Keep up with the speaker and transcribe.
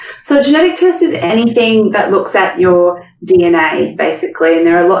So a genetic test is anything that looks at your DNA, basically, and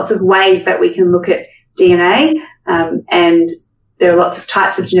there are lots of ways that we can look at DNA, and there are lots of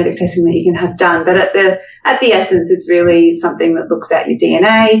types of genetic testing that you can have done. But at the essence, it's really something that looks at your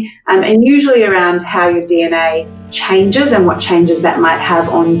DNA, and usually around how your DNA changes and what changes that might have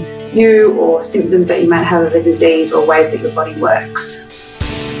on you, or symptoms that you might have of a disease, or ways that your body works.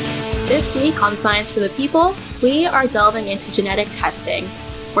 This week on Science for the People, we are delving into genetic testing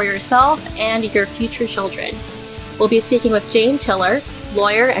for yourself and your future children. We'll be speaking with Jane Tiller,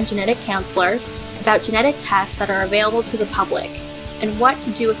 lawyer and genetic counselor, about genetic tests that are available to the public and what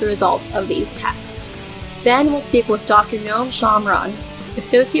to do with the results of these tests. Then we'll speak with Dr. Noam Shomron,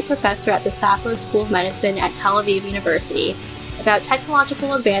 associate professor at the Sackler School of Medicine at Tel Aviv University, about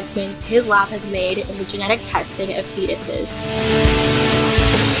technological advancements his lab has made in the genetic testing of fetuses.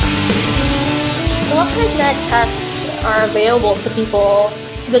 So what kind of genetic tests are available to people,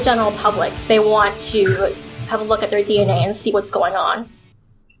 to the general public, if they want to have a look at their DNA and see what's going on?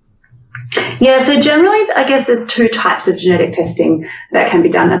 Yeah, so generally, I guess there's two types of genetic testing that can be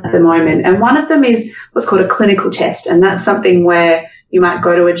done at the moment. And one of them is what's called a clinical test. And that's something where you might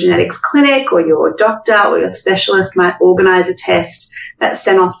go to a genetics clinic, or your doctor or your specialist might organise a test that's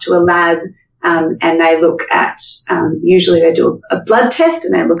sent off to a lab, and they look at, usually they do a blood test,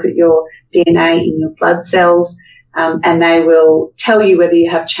 and they look at your DNA in your blood cells, and they will tell you whether you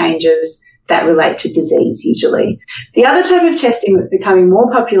have changes that relate to disease usually. The other type of testing that's becoming more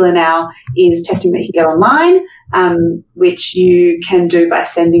popular now is testing that you get online, which you can do by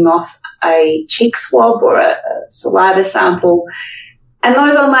sending off a cheek swab or a saliva sample. And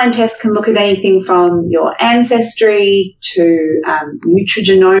those online tests can look at anything from your ancestry to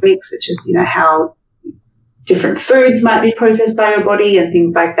nutrigenomics, which is, how different foods might be processed by your body and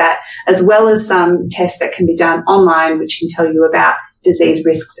things like that, as well as some tests that can be done online, which can tell you about disease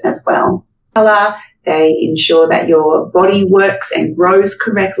risks as well. They ensure that your body works and grows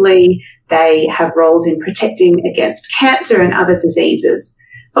correctly. They have roles in protecting against cancer and other diseases.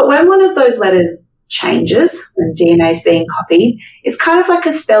 But when one of those letters changes, when DNA is being copied, it's kind of like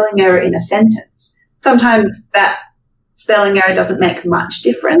a spelling error in a sentence. Sometimes that spelling error doesn't make much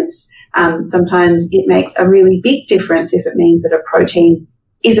difference. Sometimes it makes a really big difference if it means that a protein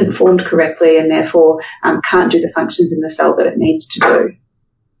isn't formed correctly and therefore can't do the functions in the cell that it needs to do.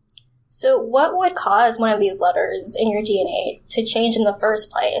 So what would cause one of these letters in your DNA to change in the first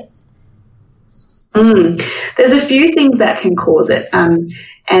place? There's a few things that can cause it. And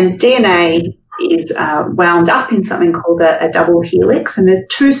DNA is wound up in something called a double helix, and there's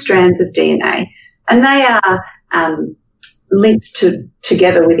two strands of DNA, and they are linked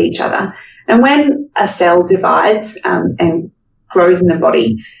together with each other. And when a cell divides and grows in the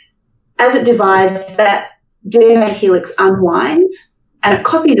body, as it divides, that DNA helix unwinds and it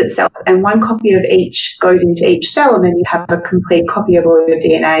copies itself, and one copy of each goes into each cell, and then you have a complete copy of all your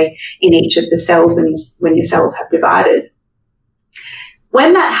DNA in each of the cells when your cells have divided.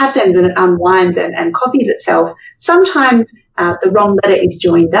 When that happens and it unwinds and copies itself, sometimes the wrong letter is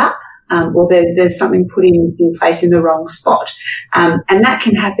joined up, or there's something put in place in the wrong spot. And that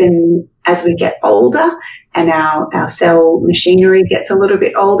can happen as we get older and our cell machinery gets a little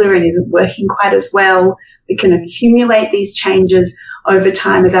bit older and isn't working quite as well. We can accumulate these changes over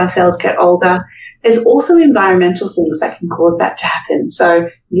time as our cells get older. There's also environmental things that can cause that to happen. So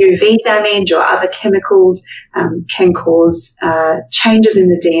UV damage or other chemicals can cause changes in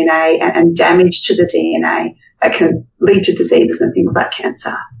the DNA and damage to the DNA that can lead to diseases and things like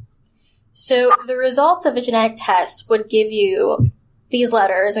cancer. So the results of a genetic test would give you these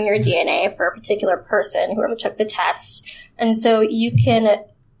letters in your DNA for a particular person, whoever took the test. And so you can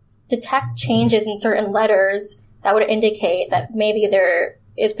detect changes in certain letters that would indicate that maybe there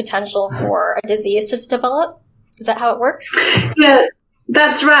is potential for a disease to develop. Is that how it works? Yeah,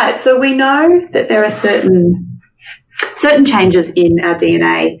 that's right. So we know that there are certain changes in our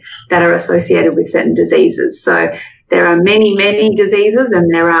DNA that are associated with certain diseases. So there are many, many diseases,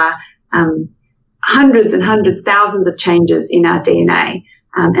 and there are hundreds and hundreds, thousands of changes in our DNA.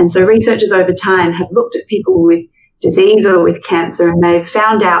 And so researchers over time have looked at people with disease or with cancer, and they've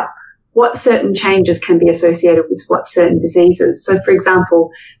found out what certain changes can be associated with what certain diseases. So, for example,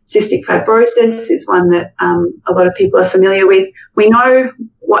 cystic fibrosis is one that a lot of people are familiar with. We know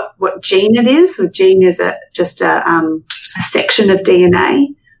what gene it is. So gene is just a section of DNA.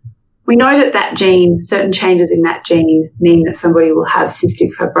 We know that gene, certain changes in that gene mean that somebody will have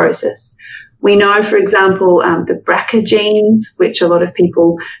cystic fibrosis. We know, for example, the BRCA genes, which a lot of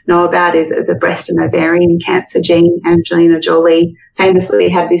people know about as a breast and ovarian cancer gene. Angelina Jolie famously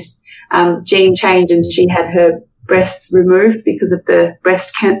had this gene change, and she had her breasts removed because of the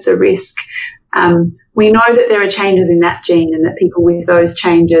breast cancer risk. We know that there are changes in that gene and that people with those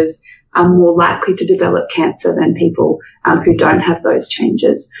changes are more likely to develop cancer than people who don't have those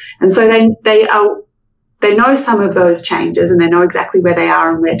changes. And so they know some of those changes and they know exactly where they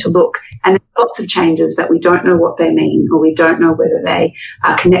are and where to look. And there's lots of changes that we don't know what they mean, or we don't know whether they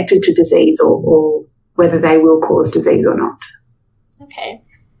are connected to disease or whether they will cause disease or not. Okay.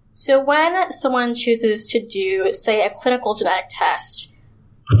 So when someone chooses to do, say, a clinical genetic test,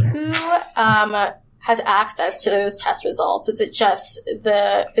 who has access to those test results? Is it just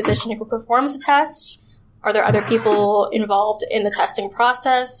the physician who performs the test? Are there other people involved in the testing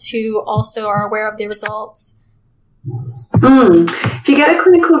process who also are aware of the results? If you get a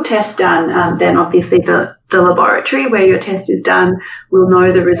clinical test done, then obviously the laboratory where your test is done will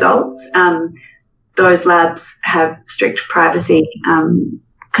know the results. Those labs have strict privacy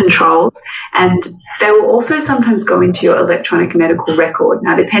controls, and they will also sometimes go into your electronic medical record.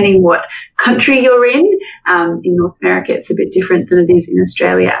 Now, depending what country you're in North America, it's a bit different than it is in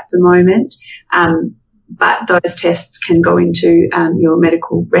Australia at the moment. But those tests can go into your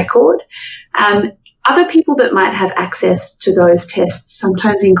medical record. Other people that might have access to those tests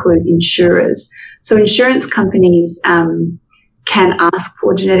sometimes include insurers. So insurance companies can ask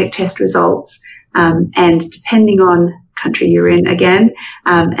for genetic test results, and depending on country you're in again,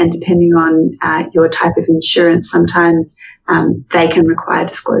 and depending on your type of insurance, sometimes they can require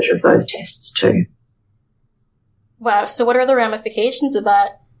disclosure of those tests too. Wow. So what are the ramifications of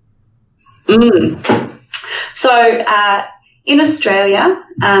that? So in Australia,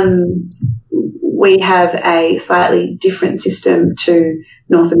 we have a slightly different system to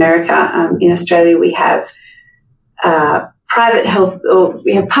North America. In Australia, we have private health, or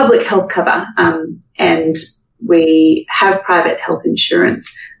we have public health cover, and we have private health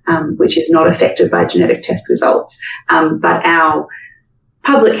insurance, which is not affected by genetic test results. But our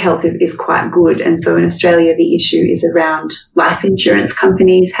public health is quite good. And so in Australia, the issue is around life insurance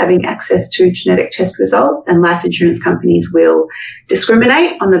companies having access to genetic test results, and life insurance companies will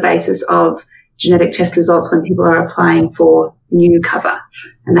discriminate on the basis of genetic test results when people are applying for new cover.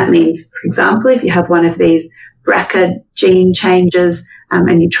 And that means, for example, if you have one of these BRCA gene changes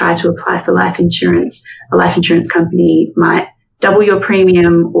and you try to apply for life insurance, a life insurance company might double your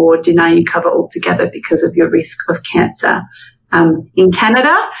premium or deny you cover altogether because of your risk of cancer. In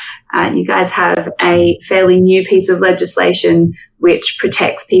Canada, you guys have a fairly new piece of legislation which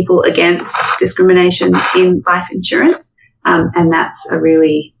protects people against discrimination in life insurance, and that's a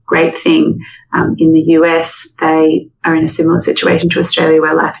really great thing. In the US, they are in a similar situation to Australia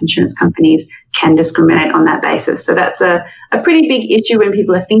where life insurance companies can discriminate on that basis. So that's a pretty big issue when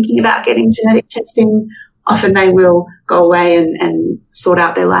people are thinking about getting genetic testing. Often they will go away and sort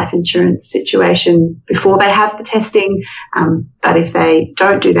out their life insurance situation before they have the testing. But if they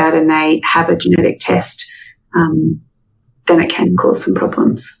don't do that and they have a genetic test, then it can cause some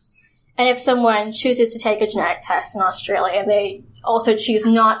problems. And if someone chooses to take a genetic test in Australia and they also choose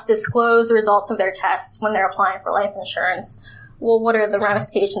not to disclose the results of their tests when they're applying for life insurance, well, what are the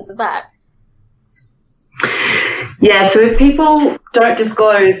ramifications of that? Yeah, so if people don't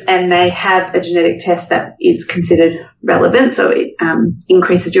disclose and they have a genetic test that is considered relevant, so it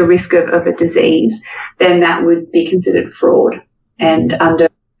increases your risk of a disease, then that would be considered fraud. And under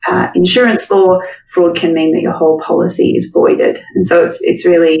insurance law, fraud can mean that your whole policy is voided. And so it's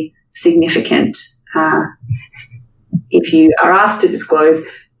really significant. If you are asked to disclose,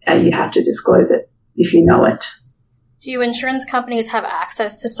 you have to disclose it if you know it. Do insurance companies have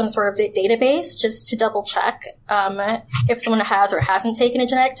access to some sort of database just to double check if someone has or hasn't taken a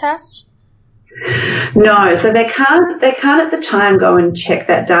genetic test? No, so they can't at the time go and check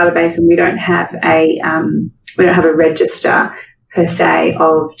that database, and we don't have a register per se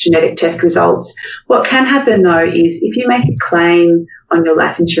of genetic test results. What can happen though is if you make a claim on your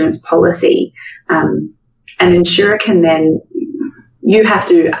life insurance policy, an insurer can then, you have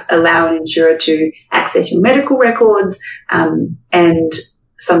to allow an insurer to access your medical records, and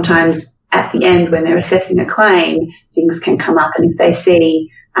sometimes at the end when they're assessing a claim, things can come up, and if they see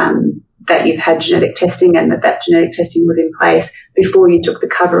that you've had genetic testing and that genetic testing was in place before you took the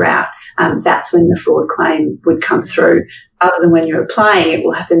cover out, that's when the fraud claim would come through. Other than when you're applying, it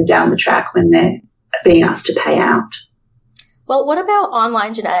will happen down the track when they're being asked to pay out. Well, what about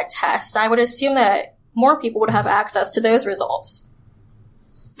online genetic tests? I would assume that more people would have access to those results.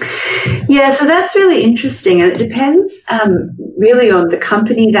 Yeah, so that's really interesting, and it depends really on the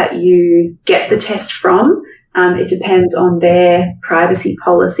company that you get the test from. It depends on their privacy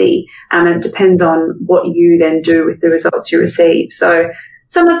policy, and it depends on what you then do with the results you receive. So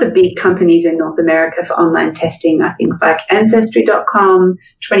some of the big companies in North America for online testing are things like Ancestry.com,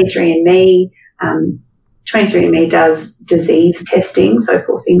 23andMe. 23andMe does disease testing, so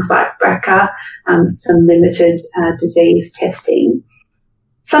for things like BRCA, some limited disease testing.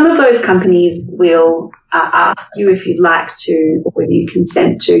 Some of those companies will ask you if you'd like to, or whether you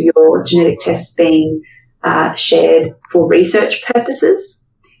consent to your genetic tests being shared for research purposes.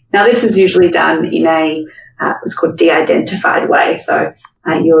 Now, this is usually done in a what's called de-identified way, so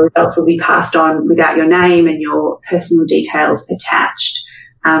your results will be passed on without your name and your personal details attached.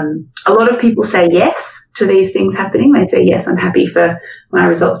 A lot of people say yes to these things happening. They say, yes, I'm happy for my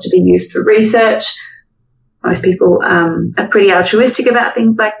results to be used for research. Most people are pretty altruistic about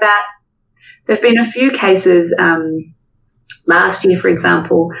things like that. There have been a few cases. Last year, for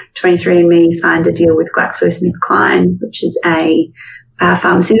example, 23andMe signed a deal with GlaxoSmithKline, which is a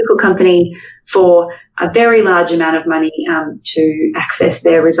pharmaceutical company, for a very large amount of money to access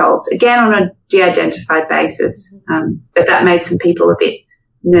their results, again on a de-identified basis. But that made some people a bit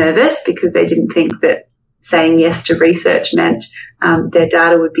nervous because they didn't think that saying yes to research meant their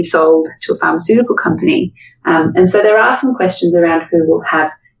data would be sold to a pharmaceutical company. And so there are some questions around who will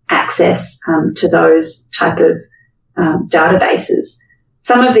have access to those type of databases.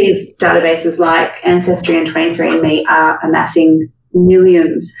 Some of these databases like Ancestry and 23andMe are amassing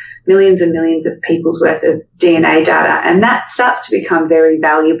millions and millions of people's worth of DNA data, and that starts to become very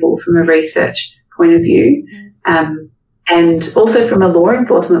valuable from a research point of view. And also from a law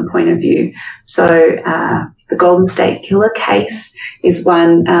enforcement point of view. So the Golden State Killer case is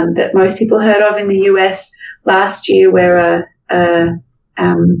one that most people heard of in the US last year, where a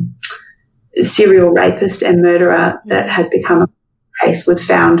serial rapist and murderer that had become a case was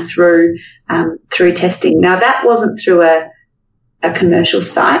found through testing. Now, that wasn't through a commercial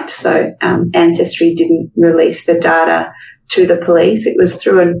site, so Ancestry didn't release the data to the police. It was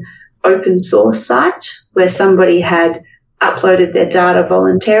through an open source site where somebody had uploaded their data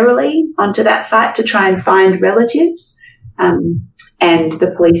voluntarily onto that site to try and find relatives, and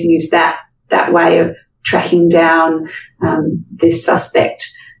the police used that way of tracking down this suspect.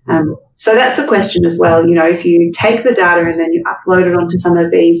 So that's a question as well. You know, if you take the data and then you upload it onto some of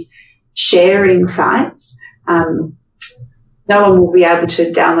these sharing sites, no one will be able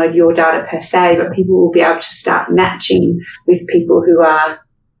to download your data per se, but people will be able to start matching with people who are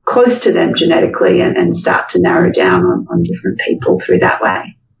close to them genetically and start to narrow down on different people through that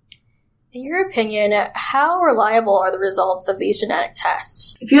way. In your opinion, how reliable are the results of these genetic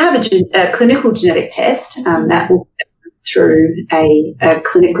tests? If you have a clinical genetic test, that will go through a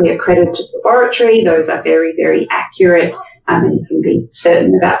clinically accredited laboratory. Those are very, very accurate, and you can be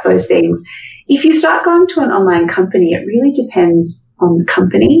certain about those things. If you start going to an online company, it really depends on the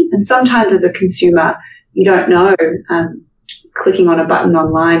company. And sometimes as a consumer, you don't know, clicking on a button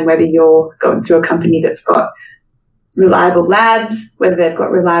online, whether you're going through a company that's got reliable labs, whether they've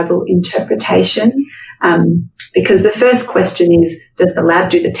got reliable interpretation. Because the first question is, does the lab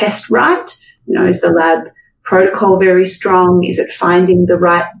do the test right? You know, is the lab protocol very strong? Is it finding the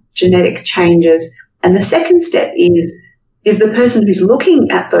right genetic changes? And the second step is the person who's looking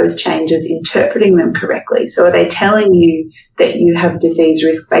at those changes interpreting them correctly? So are they telling you that you have disease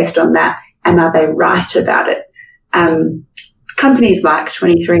risk based on that, and are they right about it? Companies like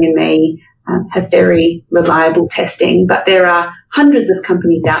 23andMe have very reliable testing, but there are hundreds of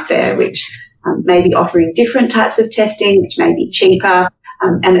companies out there which may be offering different types of testing, which may be cheaper,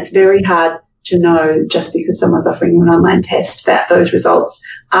 and it's very hard to know just because someone's offering an online test that those results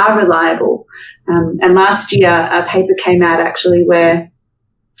are reliable. And last year, a paper came out actually where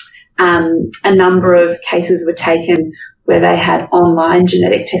a number of cases were taken where they had online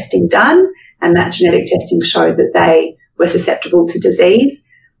genetic testing done, and that genetic testing showed that they were susceptible to disease.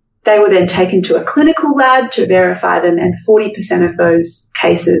 They were then taken to a clinical lab to verify them, and 40% of those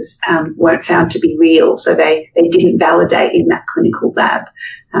cases weren't found to be real, so they didn't validate in that clinical lab.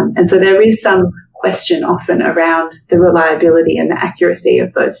 And so there is some question often around the reliability and the accuracy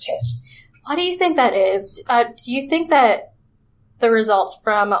of those tests. Why do you think that is? Do you think that the results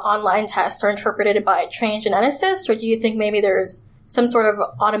from online tests are interpreted by trained geneticists, or do you think maybe there's some sort of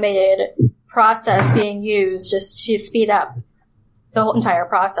automated process being used just to speed up the whole entire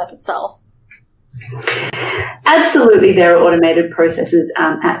process itself? Absolutely, there are automated processes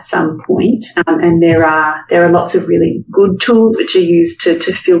at some point, and there are lots of really good tools which are used to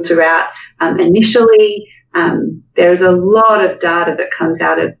filter out initially. There's a lot of data that comes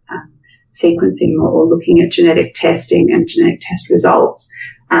out of sequencing or looking at genetic testing and genetic test results,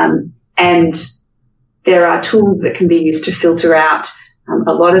 and there are tools that can be used to filter out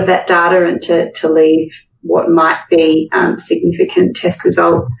a lot of that data and to leave what might be significant test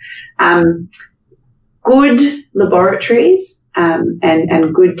results. Good laboratories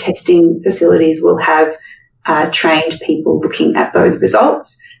and good testing facilities will have trained people looking at those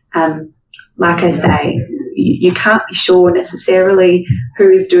results. Like I say, you can't be sure necessarily who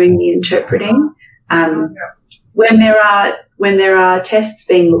is doing the interpreting. When there are tests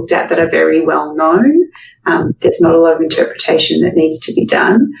being looked at that are very well known, there's not a lot of interpretation that needs to be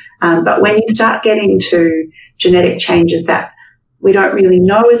done. But when you start getting to genetic changes that we don't really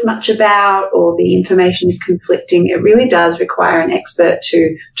know as much about, or the information is conflicting, it really does require an expert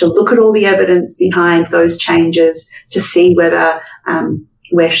to look at all the evidence behind those changes to see whether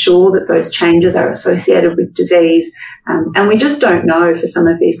we're sure that those changes are associated with disease. And we just don't know for some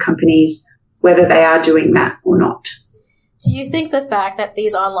of these companies whether they are doing that or not. Do you think the fact that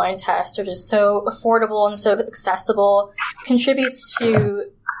these online tests are just so affordable and so accessible contributes to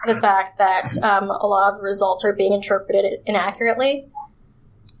the fact that a lot of the results are being interpreted inaccurately?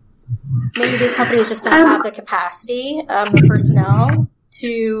 Maybe these companies just don't have the capacity, the personnel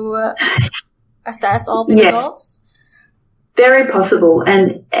to assess all the results? Very possible.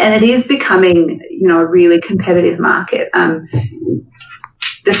 And it is becoming, a really competitive market.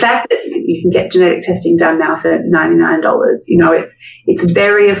 The fact that you can get genetic testing done now for $99, it's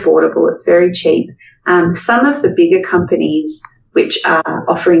very affordable. It's very cheap. Some of the bigger companies which are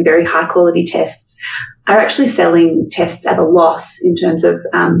offering very high quality tests are actually selling tests at a loss in terms of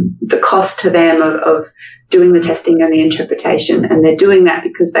the cost to them of doing the testing and the interpretation. And they're doing that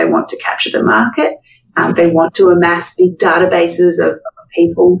because they want to capture the market. They want to amass big databases of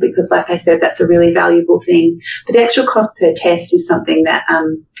people because, like I said, that's a really valuable thing. But the actual cost per test is something that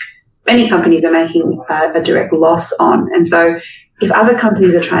many companies are making a direct loss on. And so if other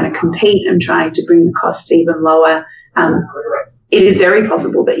companies are trying to compete and trying to bring the costs even lower, it is very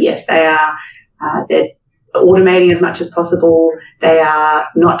possible that, yes, they're automating as much as possible. They are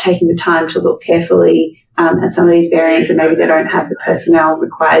not taking the time to look carefully at some of these variants, and maybe they don't have the personnel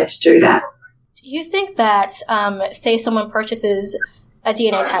required to do that. Do you think that, say someone purchases a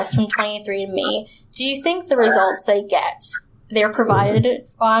DNA test from 23andMe, do you think the results they get, they're provided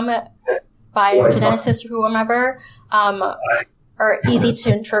by a geneticist or whomever, are easy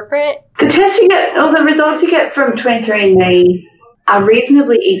to interpret? The tests you get, or the results you get from 23andMe are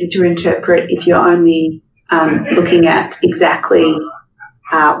reasonably easy to interpret if you're only looking at exactly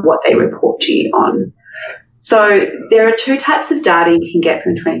what they report to you on. So there are two types of data you can get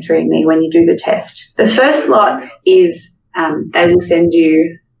from 23andMe when you do the test. The first lot is they will send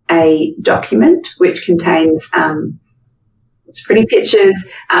you a document which contains it's pretty pictures,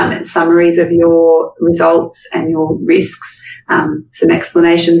 summaries of your results and your risks, some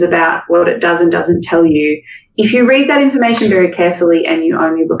explanations about what it does and doesn't tell you. If you read that information very carefully and you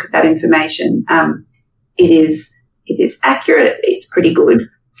only look at that information, it is accurate. It's pretty good.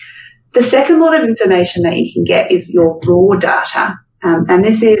 The second lot of information that you can get is your raw data, and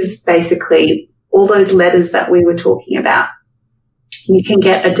this is basically all those letters that we were talking about. You can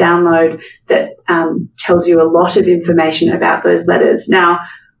get a download that tells you a lot of information about those letters. Now,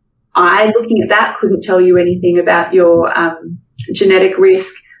 I, looking at that, couldn't tell you anything about your genetic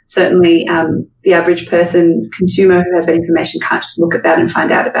risk. Certainly, the average person, consumer who has that information can't just look at that and find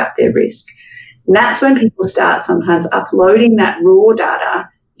out about their risk. And that's when people start sometimes uploading that raw data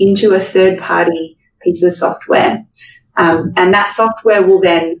into a third-party piece of software. And that software will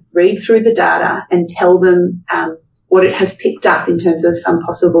then read through the data and tell them what it has picked up in terms of some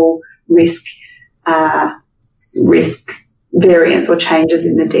possible risk variants or changes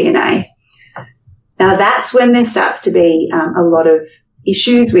in the DNA. Now, that's when there starts to be a lot of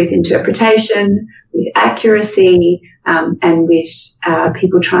issues with interpretation, with accuracy, and with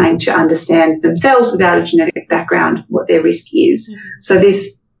people trying to understand themselves without a genetic background what their risk is. Mm-hmm. So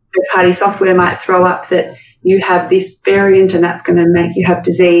this third-party software might throw up that you have this variant and that's going to make you have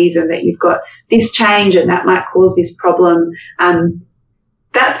disease, and that you've got this change and that might cause this problem.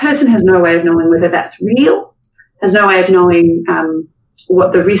 That person has no way of knowing whether that's real, has no way of knowing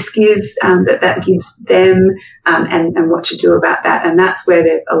what the risk is that gives them, and what to do about that. And that's where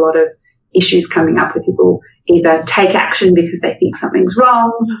there's a lot of issues coming up with people either take action because they think something's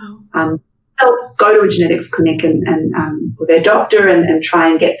wrong, they'll go to a genetics clinic and or their doctor and try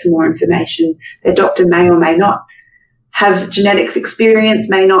and get some more information. Their doctor may or may not have genetics experience,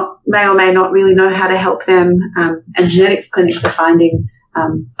 may or may not really know how to help them. And genetics clinics are finding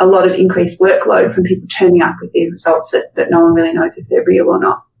a lot of increased workload from people turning up with these results that no one really knows if they're real or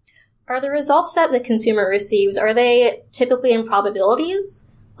not. Are the results that the consumer receives, are they typically in probabilities?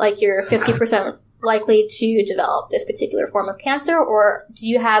 Like you're 50% likely to develop this particular form of cancer, or do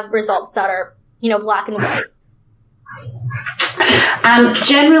you have results that are black and white?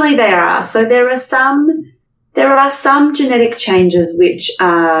 Generally they are. So there are some genetic changes which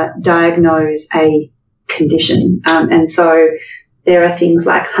diagnose a condition. And so there are things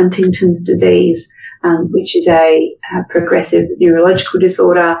like Huntington's disease, which is a progressive neurological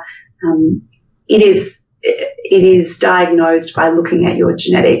disorder. It is diagnosed by looking at your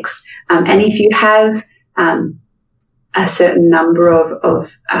genetics. And if you have a certain number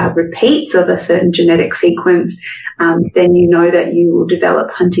of repeats of a certain genetic sequence, then you know that you will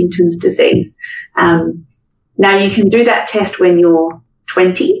develop Huntington's disease. Now, you can do that test when you're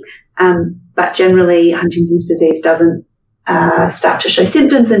 20, but generally Huntington's disease doesn't start to show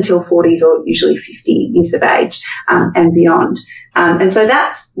symptoms until 40s or usually 50 years of age and beyond. And so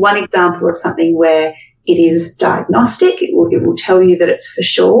that's one example of something where it is diagnostic. It will tell you that it's for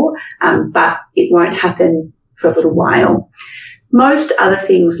sure, but it won't happen for a little while. Most other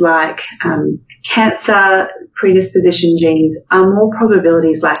things like cancer predisposition genes are more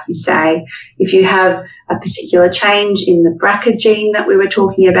probabilities, like you say. If you have a particular change in the BRCA gene that we were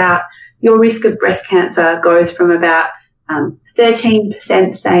talking about, your risk of breast cancer goes from about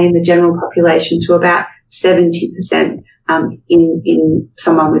 13%, say, in the general population to about 70% in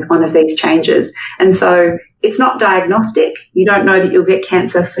someone with one of these changes. And so it's not diagnostic. You don't know that you'll get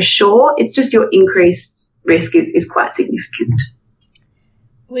cancer for sure. It's just your increased risk is quite significant.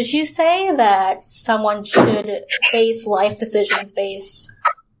 Would you say that someone should base life decisions based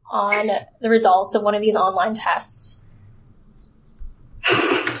on the results of one of these online tests?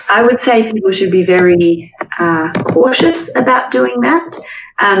 I would say people should be very cautious about doing that.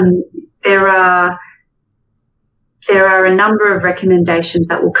 There are a number of recommendations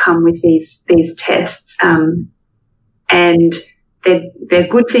that will come with these tests, and they're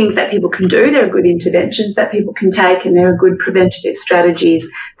good things that people can do. There are good interventions that people can take, and there are good preventative strategies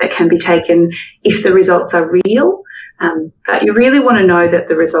that can be taken if the results are real. But you really want to know that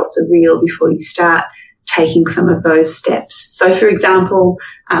the results are real before you start taking some of those steps. So, for example,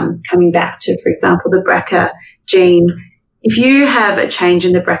 coming back to, for example, the BRCA gene, if you have a change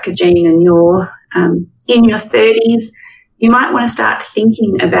in the BRCA gene and you're in your 30s, you might want to start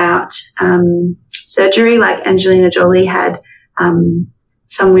thinking about surgery like Angelina Jolie had.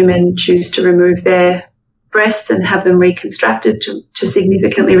 Some women choose to remove their breasts and have them reconstructed to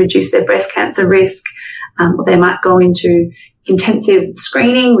significantly reduce their breast cancer risk. Or they might go into intensive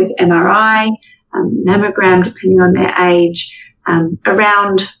screening with MRI, mammogram, depending on their age.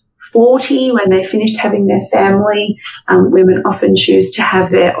 Around 40, when they've finished having their family, women often choose to have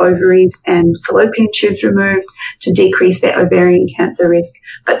their ovaries and fallopian tubes removed to decrease their ovarian cancer risk.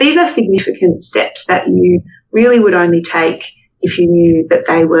 But these are significant steps that you really would only take if you knew that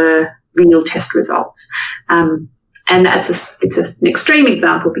they were real test results. And it's an extreme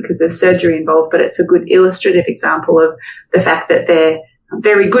example because there's surgery involved, but it's a good illustrative example of the fact that they're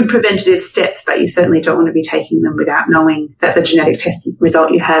very good preventative steps, but you certainly don't want to be taking them without knowing that the genetic test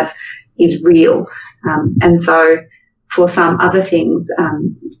result you have is real. And so for some other things,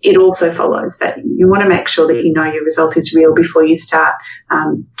 it also follows that you want to make sure that you know your result is real before you start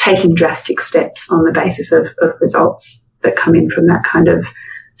taking drastic steps on the basis of results that come in from that kind of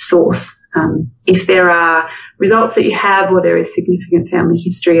source. If there are results that you have or there is significant family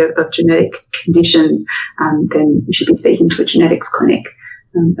history of genetic conditions, then you should be speaking to a genetics clinic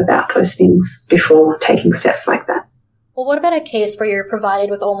about those things before taking steps like that. Well, what about a case where you're provided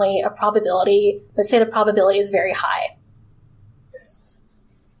with only a probability, let's say the probability is very high?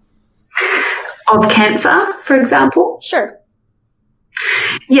 Of cancer, for example? Sure.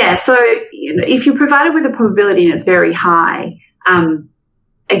 Yeah, so if you're provided with a probability and it's very high,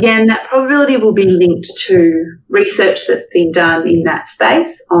 again, that probability will be linked to research that's been done in that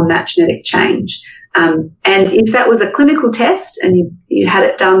space on that genetic change. And if that was a clinical test and you had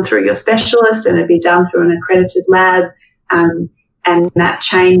it done through your specialist and it'd be done through an accredited lab, and that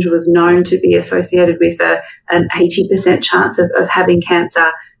change was known to be associated with an 80% chance of having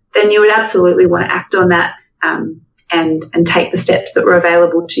cancer, then you would absolutely want to act on that and take the steps that were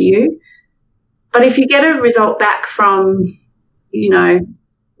available to you. But if you get a result back from,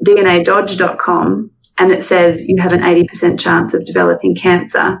 DNAdodge.com and it says you have an 80% chance of developing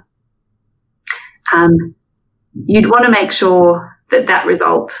cancer, you'd want to make sure that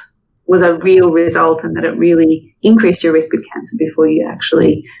result was a real result and that it really increased your risk of cancer before you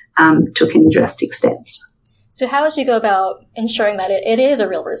actually took any drastic steps. So how would you go about ensuring that it is a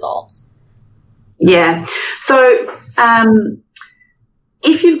real result? Yeah. So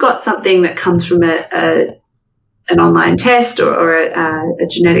if you've got something that comes from an online test or a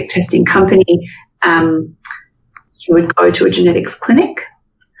genetic testing company, you would go to a genetics clinic.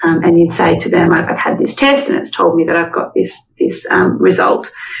 and you'd say to them, I've had this test and it's told me that I've got this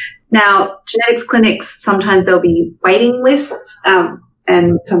result. Now, genetics clinics, sometimes there'll be waiting lists,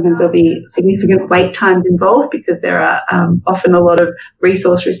 and sometimes there'll be significant wait times involved because there are often a lot of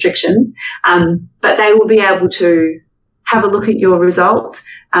resource restrictions. But they will be able to have a look at your results,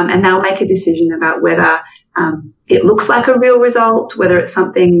 and they'll make a decision about whether it looks like a real result, whether it's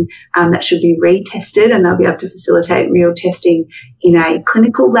something that should be retested, and they'll be able to facilitate real testing in a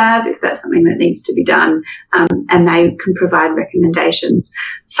clinical lab if that's something that needs to be done, and they can provide recommendations.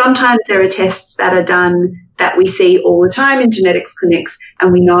 Sometimes there are tests that are done that we see all the time in genetics clinics,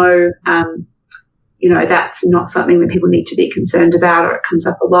 and we know, that's not something that people need to be concerned about, or it comes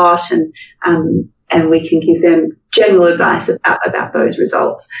up a lot, and we can give them general advice about those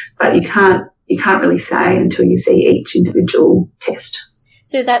results. But you can't really say until you see each individual test.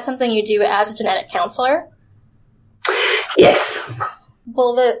 So is that something you do as a genetic counselor? Yes.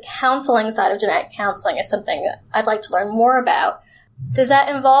 Well, the counseling side of genetic counseling is something I'd like to learn more about. Does that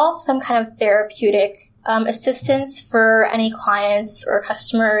involve some kind of therapeutic assistance for any clients or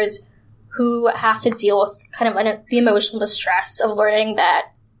customers who have to deal with kind of the emotional distress of learning that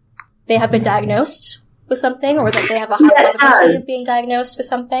they have been diagnosed with something, or that they have a high probability of being diagnosed with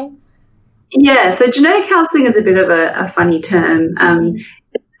something? Yeah, so genetic counselling is a bit of a funny term.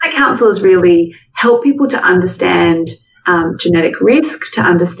 Genetic counsellors really help people to understand genetic risk, to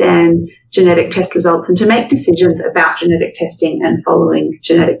understand genetic test results, and to make decisions about genetic testing and following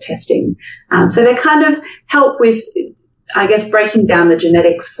genetic testing. So they kind of help with, I guess, breaking down the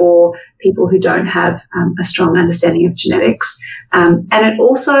genetics for people who don't have a strong understanding of genetics. And it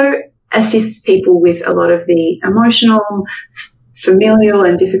also assists people with a lot of the emotional, familial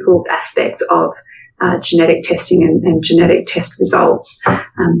and difficult aspects of genetic testing and genetic test results.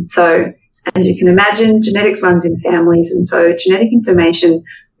 So as you can imagine, genetics runs in families, and so genetic information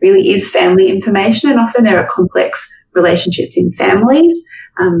really is family information, and often there are complex relationships in families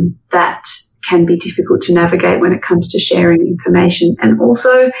that can be difficult to navigate when it comes to sharing information. And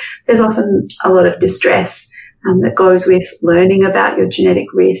also there's often a lot of distress that goes with learning about your genetic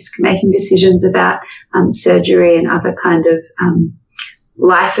risk, making decisions about surgery and other kind of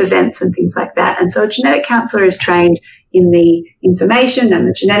life events and things like that. And so a genetic counsellor is trained in the information and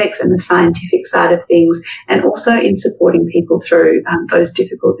the genetics and the scientific side of things, and also in supporting people through those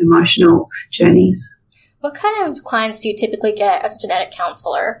difficult emotional journeys. What kind of clients do you typically get as a genetic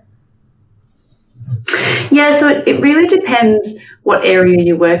counsellor? Yeah, so it really depends what area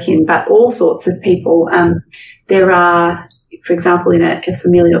you work in, but all sorts of people. There are, for example, in a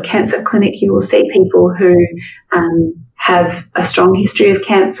familial cancer clinic, you will see people who have a strong history of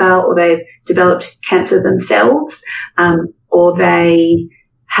cancer, or they've developed cancer themselves, or they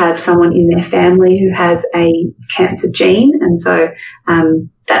have someone in their family who has a cancer gene. And so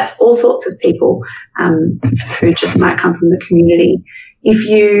that's all sorts of people who just might come from the community. If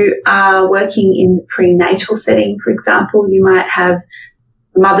you are working in the prenatal setting, for example, you might have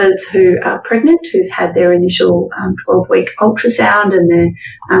mothers who are pregnant who've had their initial 12-week ultrasound and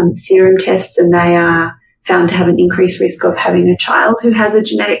their serum tests, and they are found to have an increased risk of having a child who has a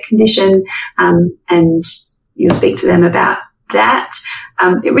genetic condition, and you'll speak to them about that.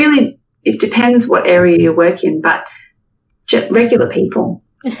 It depends what area you work in, but regular people.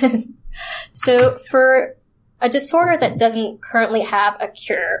 So for a disorder that doesn't currently have a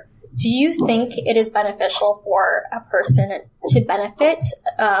cure, do you think it is beneficial for a person to benefit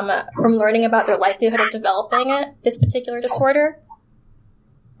from learning about their likelihood of developing this particular disorder?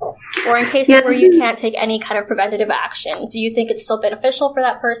 Or in cases where you can't take any kind of preventative action, do you think it's still beneficial for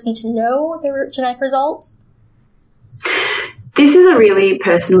that person to know their genetic results? This is a really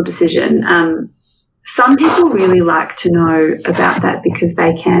personal decision. Some people really like to know about that because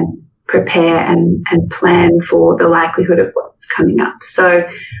they can prepare and plan for the likelihood of what's coming up. So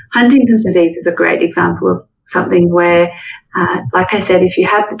Huntington's disease is a great example of something where, like I said, if you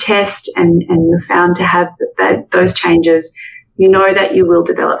have the test and you're found to have those changes, you know that you will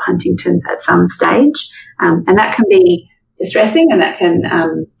develop Huntington's at some stage, and that can be distressing, and that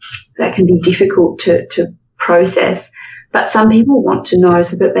can be difficult to process. But some people want to know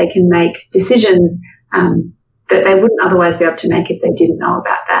so that they can make decisions that they wouldn't otherwise be able to make if they didn't know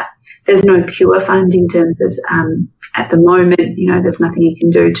about that. There's no cure for Huntington's. At the moment, there's nothing you can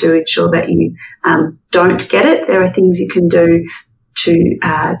do to ensure that you don't get it. There are things you can do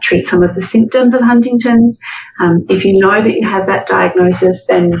to treat some of the symptoms of Huntington's. If you know that you have that diagnosis,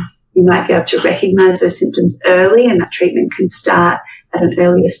 then you might be able to recognise those symptoms early, and that treatment can start at an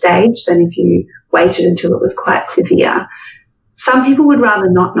earlier stage than if you waited until it was quite severe. Some people would rather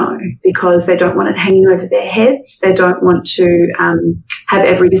not know because they don't want it hanging over their heads. They don't want to have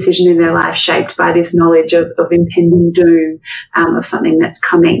every decision in their life shaped by this knowledge of impending doom, of something that's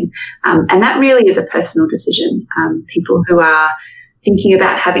coming. And that really is a personal decision. People who are thinking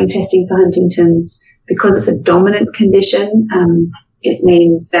about having testing for Huntington's, because it's a dominant condition, it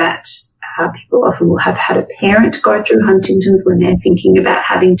means that people often will have had a parent go through Huntington's when they're thinking about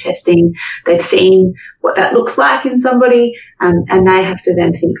having testing. They've seen what that looks like in somebody, and they have to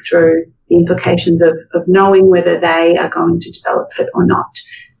then think through the implications of knowing whether they are going to develop it or not.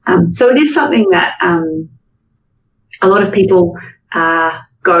 So it is something that a lot of people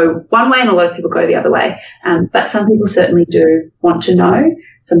go one way and a lot of people go the other way. But some people certainly do want to know.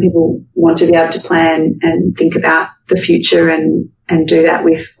 Some people want to be able to plan and think about the future and do that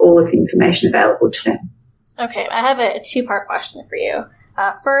with all of the information available to them. Okay, I have a two-part question for you.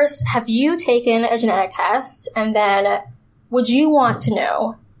 First, have you taken a genetic test? And then would you want to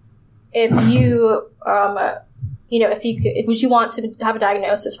know if you, would you want to have a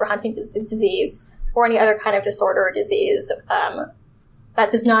diagnosis for Huntington's disease or any other kind of disorder or disease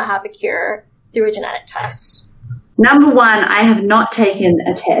that does not have a cure through a genetic test? Number one, I have not taken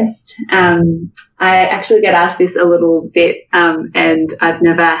a test. I actually get asked this a little bit, and I've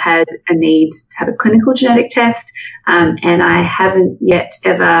never had a need to have a clinical genetic test, and I haven't yet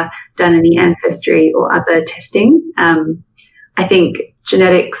ever done any ancestry or other testing. I think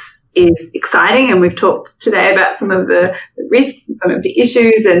genetics is exciting, and we've talked today about some of the risks, some of the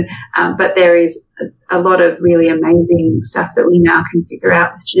issues, but there is a lot of really amazing stuff that we now can figure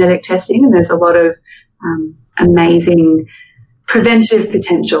out with genetic testing, and there's a lot of amazing preventive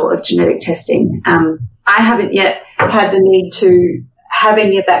potential of genetic testing. I haven't yet had the need to have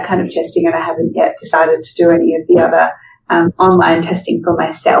any of that kind of testing, and I haven't yet decided to do any of the other online testing for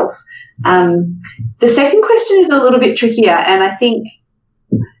myself. The second question is a little bit trickier, and I think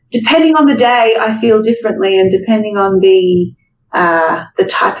depending on the day, I feel differently, and depending on the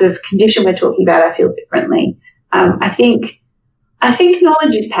type of condition we're talking about, I feel differently. I think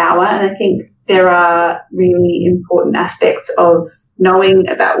knowledge is power, and I think there are really important aspects of knowing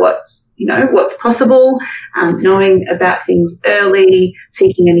about what's possible, knowing about things early,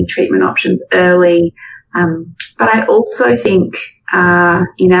 seeking any treatment options early. But I also think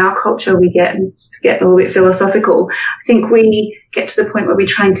in our culture we get a little bit philosophical. I think we get to the point where we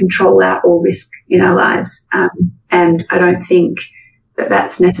try and control out all risk in our lives, and I don't think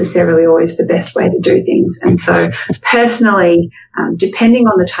that's necessarily always the best way to do things. And so personally, depending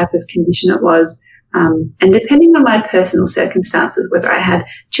on the type of condition it was, and depending on my personal circumstances, whether I had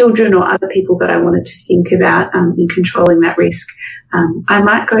children or other people that I wanted to think about in controlling that risk, I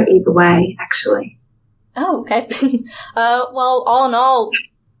might go either way, actually. Oh, okay. Well, all in all,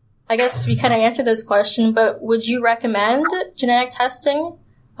 I guess we kind of answered this question, but would you recommend genetic testing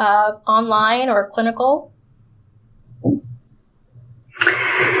online or clinical?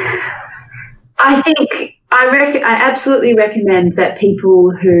 I think I absolutely recommend that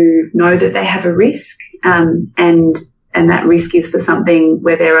people who know that they have a risk, and that risk is for something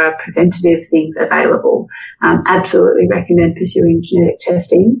where there are preventative things available, absolutely recommend pursuing genetic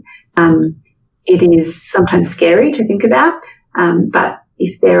testing. It is sometimes scary to think about, but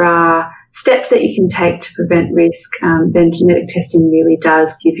if there are steps that you can take to prevent risk, then genetic testing really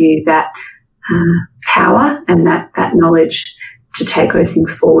does give you that power and that knowledge to take those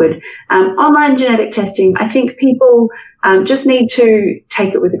things forward. Online genetic testing, I think people just need to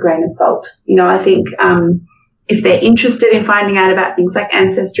take it with a grain of salt. I think if they're interested in finding out about things like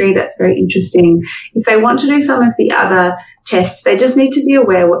ancestry, that's very interesting. If they want to do some of the other tests, they just need to be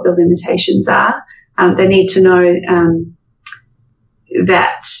aware what the limitations are. They need to know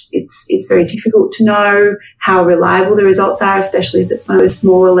that it's very difficult to know how reliable the results are, especially if it's one of those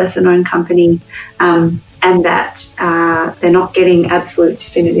smaller, lesser-known companies, and that they're not getting absolute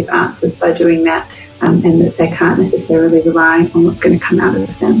definitive answers by doing that, and that they can't necessarily rely on what's going to come out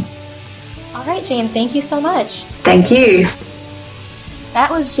of them. All right, Jane, thank you so much. Thank you. That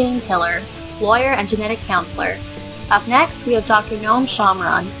was Jane Tiller, lawyer and genetic counselor. Up next, we have Dr. Noam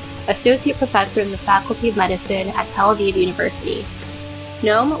Shomron, Associate Professor in the Faculty of Medicine at Tel Aviv University.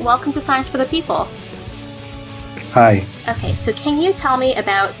 Noam, welcome to Science for the People. Hi. Okay, so can you tell me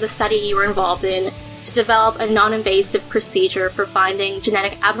about the study you were involved in to develop a non-invasive procedure for finding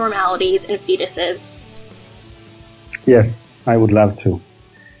genetic abnormalities in fetuses? Yes, I would love to.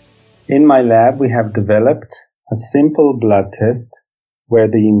 In my lab, we have developed a simple blood test where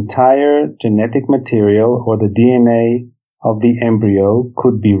the entire genetic material or the DNA of the embryo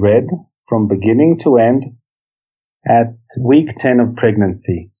could be read from beginning to end at week 10 of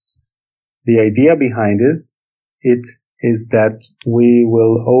pregnancy. The idea behind it is that we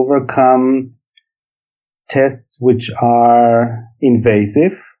will overcome tests which are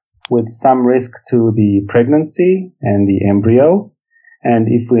invasive with some risk to the pregnancy and the embryo. And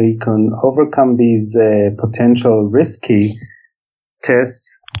if we can overcome these potential risky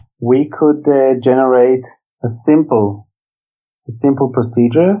tests, we could generate a simple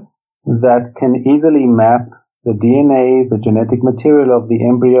procedure that can easily map the DNA, the genetic material of the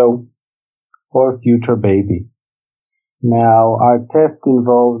embryo or future baby. Now, our test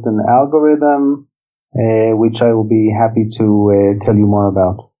involves an algorithm, which I will be happy to tell you more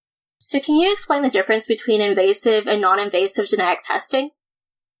about. So can you explain the difference between invasive and non-invasive genetic testing?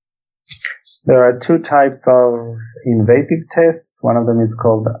 There are two types of invasive tests. One of them is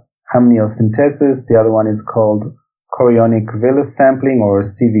called amniocentesis. The other one is called chorionic villus sampling, or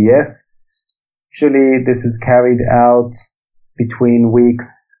CVS. Usually this is carried out between weeks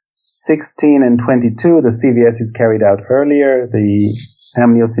 16 and 22. The CVS is carried out earlier. The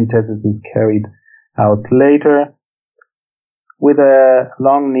amniocentesis is carried out later. With a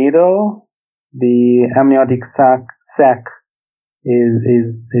long needle, the amniotic sac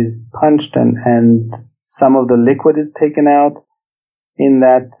is punched and some of the liquid is taken out. In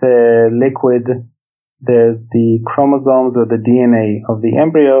that liquid, there's the chromosomes or the DNA of the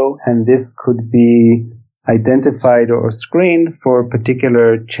embryo, and this could be identified or screened for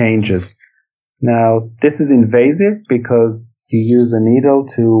particular changes. Now, this is invasive because you use a needle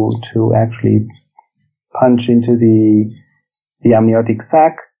to actually punch into the amniotic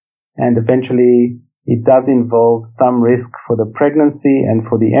sac, and eventually it does involve some risk for the pregnancy and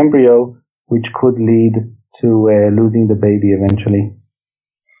for the embryo, which could lead to losing the baby eventually.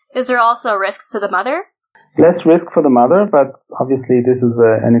 Is there also risks to the mother? Less risk for the mother, but obviously this is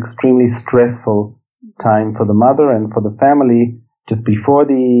an extremely stressful time for the mother and for the family just before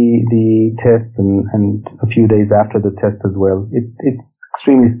the test and a few days after the test as well. It's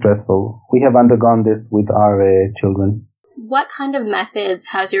extremely stressful. We have undergone this with our children. What kind of methods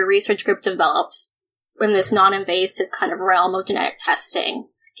has your research group developed in this non-invasive kind of realm of genetic testing?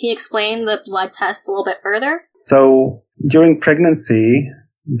 Can you explain the blood test a little bit further? So during pregnancy,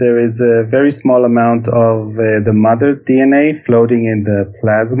 there is a very small amount of the mother's DNA floating in the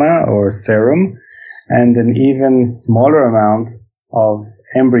plasma or serum, and an even smaller amount of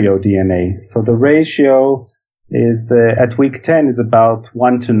embryo DNA. So the ratio is at week 10 is about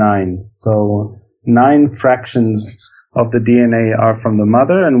 1:9. So 9 fractions of the DNA are from the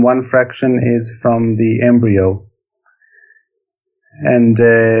mother and 1 fraction is from the embryo. And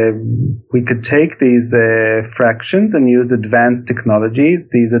we could take these fractions and use advanced technologies.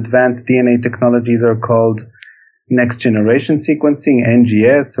 These advanced DNA technologies are called next generation sequencing,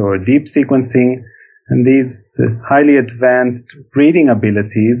 NGS, or deep sequencing. And these highly advanced reading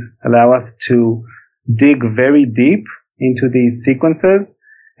abilities allow us to dig very deep into these sequences.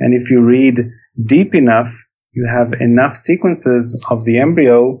 And if you read deep enough, you have enough sequences of the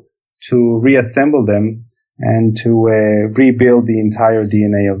embryo to reassemble them and to rebuild the entire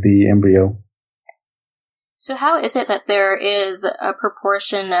DNA of the embryo. So how is it that there is a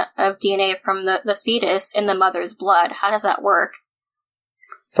proportion of DNA from the fetus in the mother's blood? How does that work?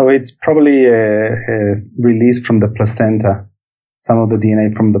 So it's probably released from the placenta. Some of the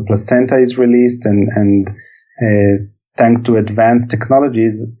DNA from the placenta is released, and thanks to advanced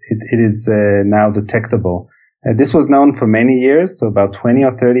technologies, it is now detectable. This was known for many years, so about 20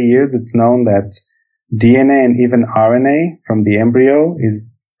 or 30 years. It's known that DNA and even RNA from the embryo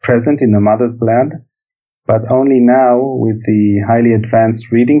is present in the mother's blood, but only now with the highly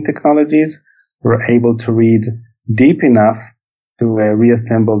advanced reading technologies, we're able to read deep enough to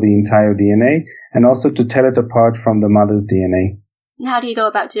reassemble the entire DNA and also to tell it apart from the mother's DNA. And how do you go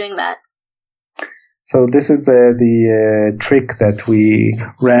about doing that? So this is the trick that we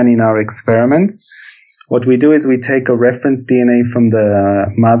ran in our experiments. What we do is we take a reference DNA from the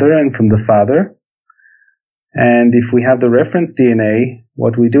mother and from the father. And if we have the reference DNA,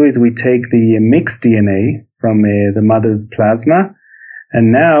 what we do is we take the mixed DNA from the mother's plasma.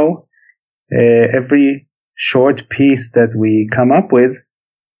 And now every short piece that we come up with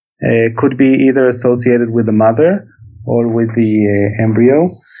could be either associated with the mother or with the embryo.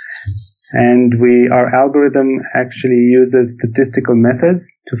 And our algorithm actually uses statistical methods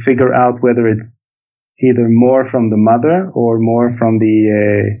to figure out whether it's either more from the mother or more from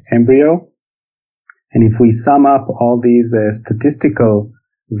the embryo. And if we sum up all these statistical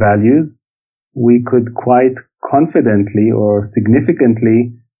values, we could quite confidently or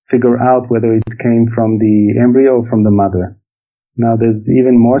significantly figure out whether it came from the embryo or from the mother. Now, there's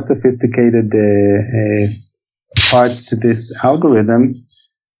even more sophisticated parts to this algorithm,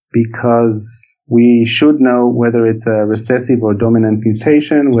 because we should know whether it's a recessive or dominant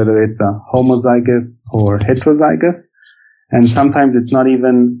mutation, whether it's a homozygous or heterozygous. And sometimes it's not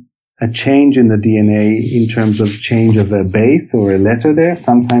even a change in the DNA in terms of change of a base or a letter there.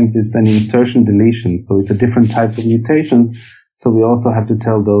 Sometimes it's an insertion deletion. So it's a different type of mutations. So we also have to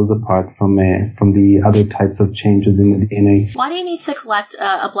tell those apart from the other types of changes in the DNA. Why do you need to collect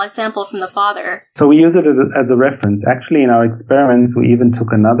a blood sample from the father? So we use it as a reference. Actually, in our experiments, we even took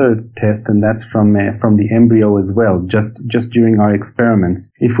another test, and that's from the embryo as well, just during our experiments.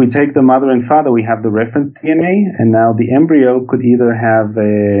 If we take the mother and father, we have the reference DNA, and now the embryo could either have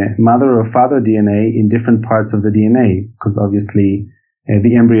a mother or father DNA in different parts of the DNA, because obviously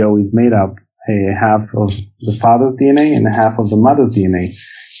the embryo is made up half of the father's DNA and half of the mother's DNA.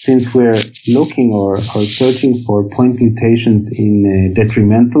 Since we're looking or searching for point mutations in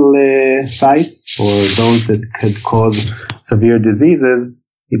detrimental sites or those that could cause severe diseases,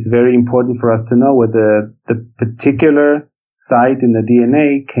 it's very important for us to know whether the particular site in the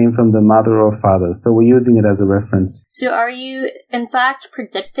DNA came from the mother or father. So we're using it as a reference. So are you, in fact,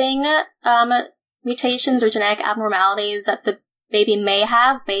 predicting mutations or genetic abnormalities that the baby may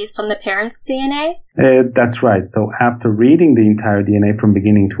have based on the parent's DNA? That's right. So after reading the entire DNA from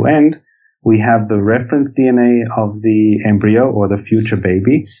beginning to end, we have the reference DNA of the embryo or the future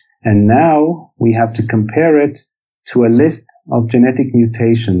baby. And now we have to compare it to a list of genetic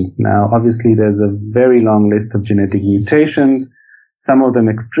mutations. Now, obviously, there's a very long list of genetic mutations, some of them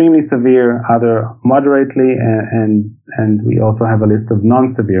extremely severe, other moderately, and we also have a list of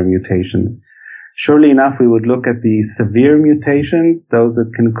non-severe mutations. Surely enough, we would look at the severe mutations, those that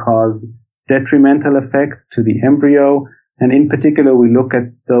can cause detrimental effects to the embryo. And in particular, we look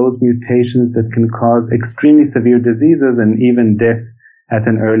at those mutations that can cause extremely severe diseases and even death at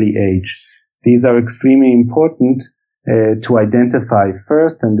an early age. These are extremely important to identify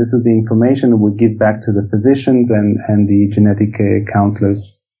first, and this is the information we give back to the physicians and the genetic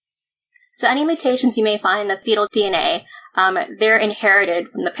counselors. So any mutations you may find in the fetal DNA, they're inherited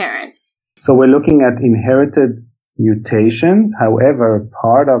from the parents. So we're looking at inherited mutations. However,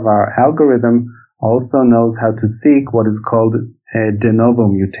 part of our algorithm also knows how to seek what is called de novo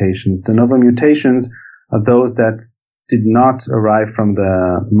mutations. De novo mutations are those that did not arrive from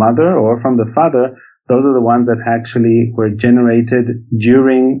the mother or from the father. Those are the ones that actually were generated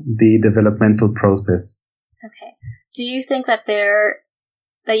during the developmental process. Okay. Do you think that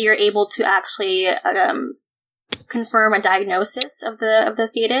you're able to actually confirm a diagnosis of the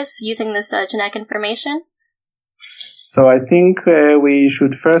fetus using this genetic information? So I think we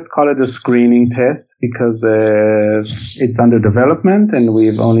should first call it a screening test because it's under development and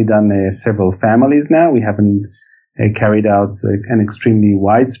we've only done several families now. We haven't carried out an extremely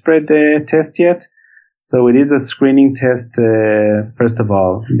widespread test yet. So it is a screening test, first of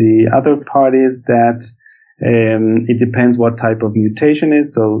all. The other part is that it depends what type of mutation it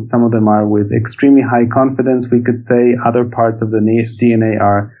is. So some of them are with extremely high confidence, we could say. Other parts of the DNA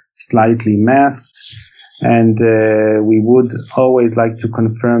are slightly masked. And we would always like to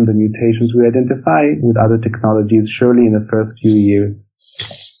confirm the mutations we identify with other technologies, surely in the first few years.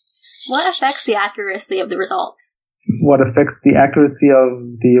 What affects the accuracy of the results? What affects the accuracy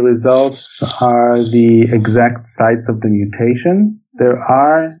of the results are the exact sites of the mutations. There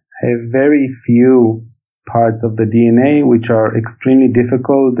are very few parts of the DNA which are extremely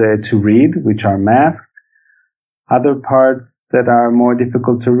difficult to read, which are masked. Other parts that are more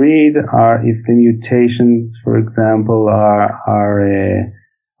difficult to read are if the mutations, for example, are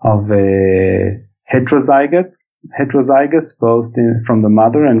of a heterozygous, both from the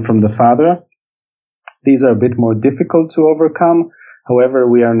mother and from the father. These are a bit more difficult to overcome. However,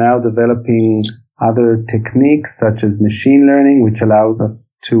 we are now developing other techniques such as machine learning, which allows us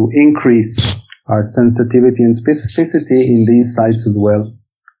to increase our sensitivity and specificity in these sites as well.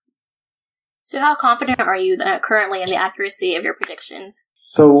 So how confident are you currently in the accuracy of your predictions?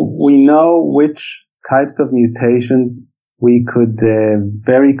 So we know which types of mutations we could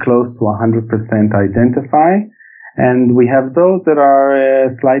very close to 100% identify. And we have those that are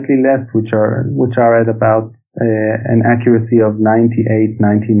slightly less, which are at about an accuracy of 98,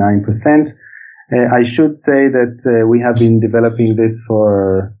 99%. I should say that we have been developing this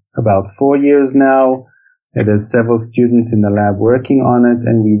for about 4 years now. There's several students in the lab working on it,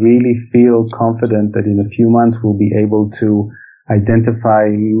 and we really feel confident that in a few months we'll be able to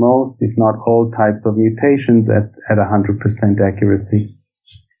identify most, if not all, types of mutations at 100% accuracy.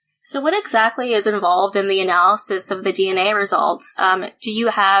 So what exactly is involved in the analysis of the DNA results? Do you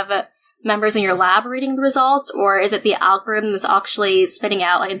have members in your lab reading the results, or is it the algorithm that's actually spitting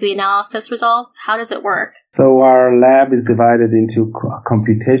out like the analysis results? How does it work? So our lab is divided into a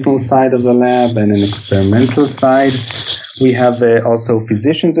computational side of the lab and an experimental side. We have also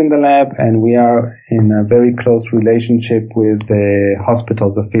physicians in the lab, and we are in a very close relationship with the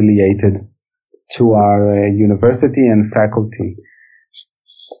hospitals affiliated to our university and faculty.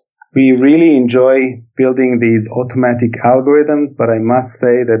 We really enjoy building these automatic algorithms, but I must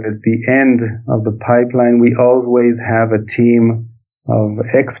say that at the end of the pipeline, we always have a team of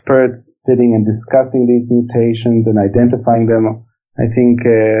experts sitting and discussing these mutations and identifying them. I think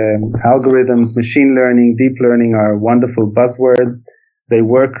algorithms, machine learning, deep learning are wonderful buzzwords. They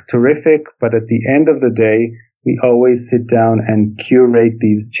work terrific, but at the end of the day, we always sit down and curate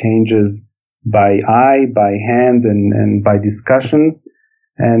these changes by eye, by hand, and by discussions.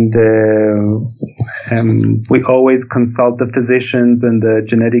 And we always consult the physicians and the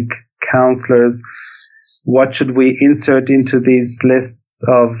genetic counselors. What should we insert into these lists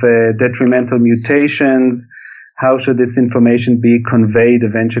of detrimental mutations? How should this information be conveyed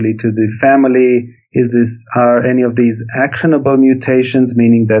eventually to the family? Are any of these actionable mutations,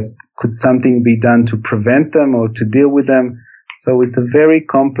 meaning that could something be done to prevent them or to deal with them? So it's a very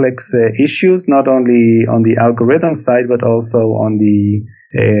complex issues, not only on the algorithm side, but also on the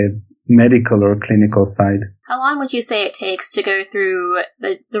medical or clinical side. How long would you say it takes to go through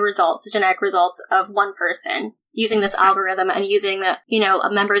the results, the genetic results of one person using this algorithm and using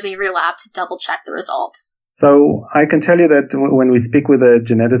members of your lab to double check the results? So I can tell you that when we speak with a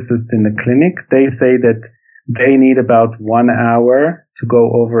geneticist in the clinic, they say that they need about 1 hour to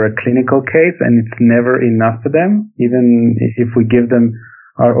go over a clinical case, and it's never enough for them, even if we give them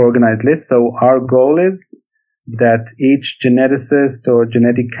our organized list. So our goal is that each geneticist or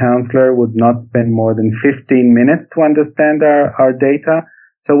genetic counselor would not spend more than 15 minutes to understand our data.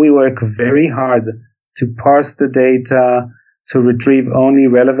 So we work very hard to parse the data, to retrieve only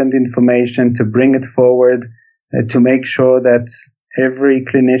relevant information, to bring it forward, to make sure that every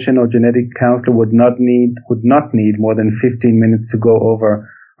clinician or genetic counselor would not need more than 15 minutes to go over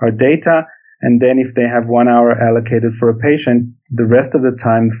our data. And then if they have 1 hour allocated for a patient, the rest of the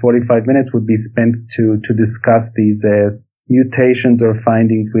time, 45 minutes, would be spent to discuss these mutations or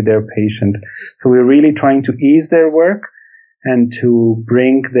findings with their patient. So we're really trying to ease their work and to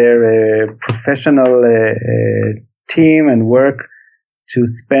bring their professional team and work to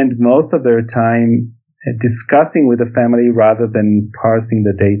spend most of their time discussing with the family rather than parsing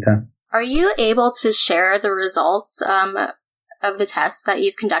the data. Are you able to share the results of the tests that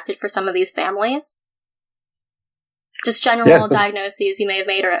you've conducted for some of these families? Just general diagnoses you may have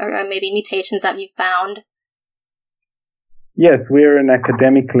made or maybe mutations that you've found? Yes, we're an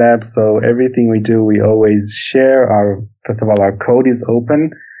academic lab, so everything we do, we always share. First of all, our code is open.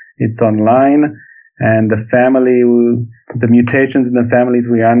 It's online. And the mutations in the families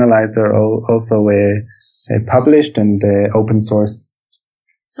we analyze are also published and open source.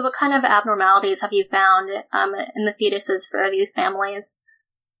 So what kind of abnormalities have you found in the fetuses for these families?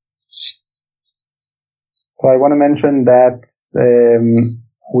 So I want to mention that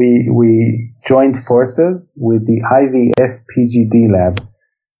we joined forces with the IVF PGD lab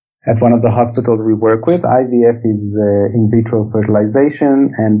at one of the hospitals we work with. IVF is in vitro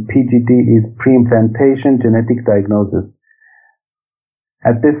fertilization, and PGD is pre-implantation genetic diagnosis.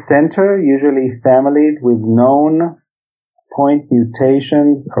 At this center, usually families with known point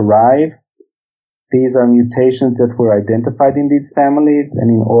mutations arrive. These are mutations that were identified in these families,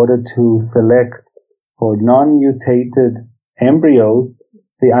 and in order to select for non-mutated embryos,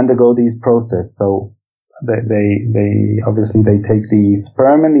 they undergo these processes. So they obviously take the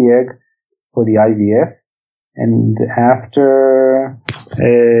sperm and the egg for the IVF, and after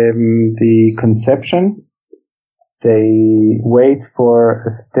the conception, they wait for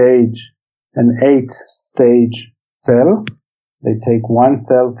an 8-stage cell. They take one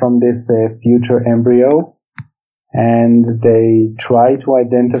cell from this future embryo, and they try to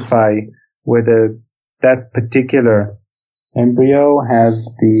identify whether that particular embryo has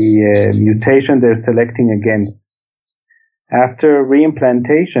the mutation they're selecting against. After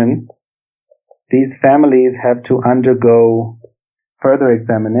reimplantation, these families have to undergo further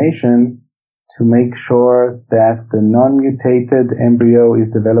examination to make sure that the non-mutated embryo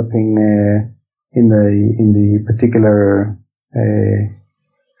is developing in the particular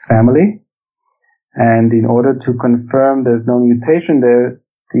family. And in order to confirm there's no mutation there,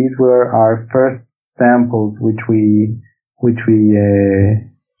 these were our first samples which we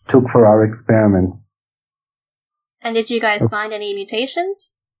took for our experiment. And did you guys find any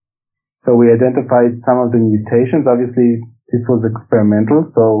mutations? So we identified some of the mutations. Obviously, this was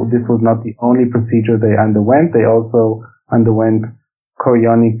experimental, so this was not the only procedure they underwent. They also underwent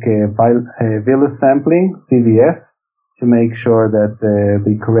chorionic villus sampling, CVS, to make sure that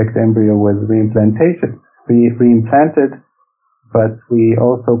the correct embryo was reimplanted. But we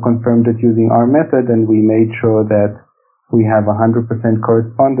also confirmed it using our method, and we made sure that we have 100%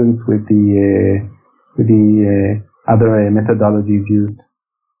 correspondence with the other methodologies used.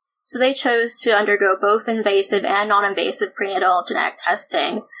 So they chose to undergo both invasive and non-invasive prenatal genetic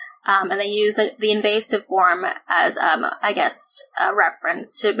testing, and they used the invasive form as, a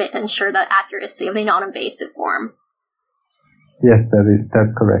reference to ensure the accuracy of the non-invasive form. Yes,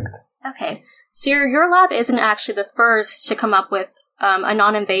 that's correct. Okay, so your lab isn't actually the first to come up with a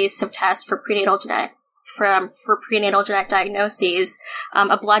non-invasive test for prenatal genetic diagnoses,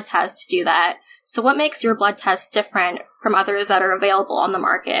 a blood test to do that. So what makes your blood test different from others that are available on the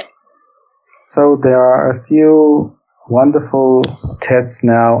market? So there are a few wonderful tests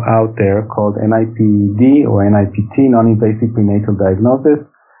now out there called NIPD or NIPT, non-invasive prenatal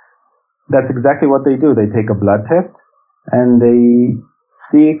diagnosis. That's exactly what they do. They take a blood test and they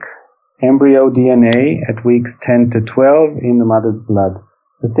seek embryo DNA at weeks 10 to 12 in the mother's blood.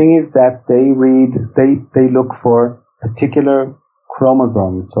 The thing is that they look for particular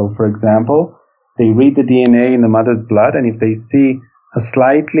chromosomes. So for example, they read the DNA in the mother's blood, and if they see a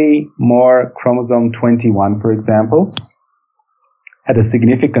slightly more chromosome 21, for example, at a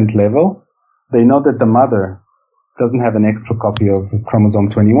significant level, they know that the mother doesn't have an extra copy of chromosome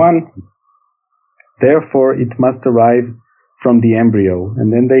 21. Therefore, it must arrive from the embryo.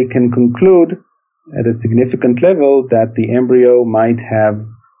 And then they can conclude at a significant level that the embryo might have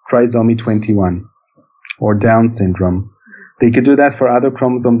trisomy 21 or Down syndrome. They could do that for other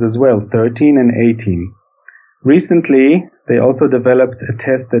chromosomes as well, 13 and 18. Recently, they also developed a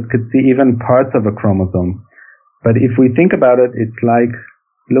test that could see even parts of a chromosome. But if we think about it, it's like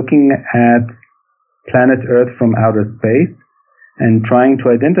looking at planet Earth from outer space and trying to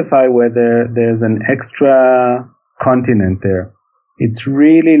identify whether there's an extra continent there. It's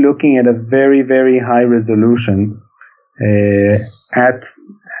really looking at a very, very high resolution at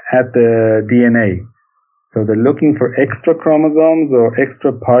the DNA. So they're looking for extra chromosomes or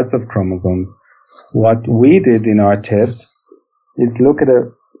extra parts of chromosomes. What we did in our test is look at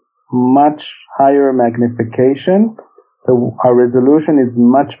a much higher magnification. So our resolution is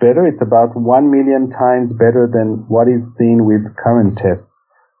much better. It's about 1 million times better than what is seen with current tests.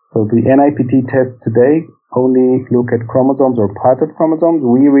 So the NIPT tests today only look at chromosomes or part of chromosomes.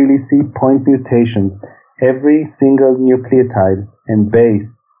 We really see point mutations. Every single nucleotide and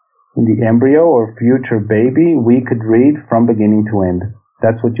base in the embryo or future baby, we could read from beginning to end.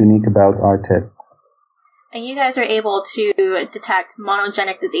 That's what's unique about our test. And you guys are able to detect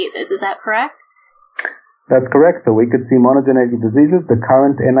monogenic diseases, is that correct? That's correct. So we could see monogenic diseases. The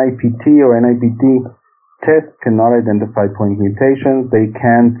current NIPT or NIPT tests cannot identify point mutations. They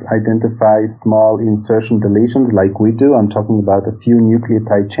can't identify small insertion deletions like we do. I'm talking about a few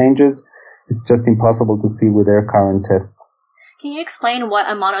nucleotide changes. It's just impossible to see with their current tests. Can you explain what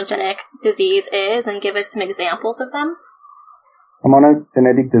a monogenic disease is and give us some examples of them? A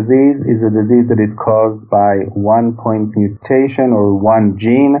monogenic disease is a disease that is caused by one point mutation or one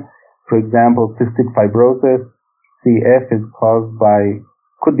gene. For example, cystic fibrosis, CF,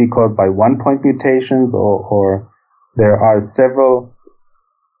 could be caused by one point mutations, or there are several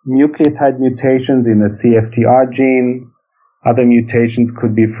nucleotide mutations in the CFTR gene. Other mutations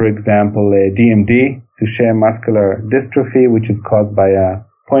could be, for example, DMD, Duchenne muscular dystrophy, which is caused by a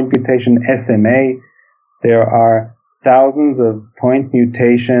point mutation, SMA. There are thousands of point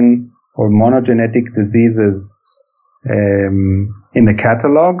mutation or monogenetic diseases in the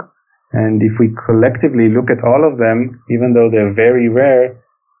catalog. And if we collectively look at all of them, even though they're very rare,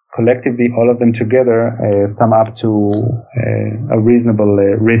 collectively all of them together sum up to a reasonable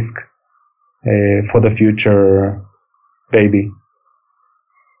risk for the future baby.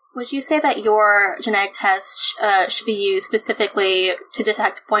 Would you say that your genetic test should be used specifically to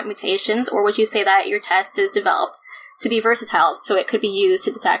detect point mutations, or would you say that your test is developed to be versatile, so it could be used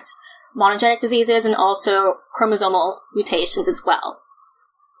to detect monogenic diseases and also chromosomal mutations as well?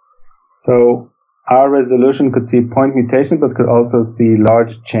 So our resolution could see point mutations, but could also see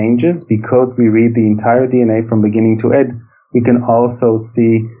large changes. Because we read the entire DNA from beginning to end, we can also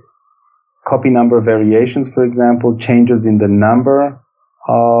see copy number variations, for example, changes in the number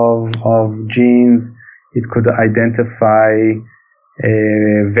of genes. It could identify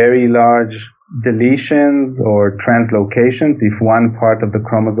very large deletions or translocations. If one part of the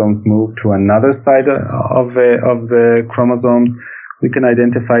chromosomes move to another side of the chromosomes, we can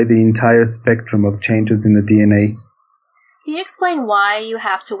identify the entire spectrum of changes in the DNA. Can you explain why you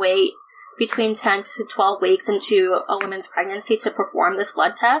have to wait between 10 to 12 weeks into a woman's pregnancy to perform this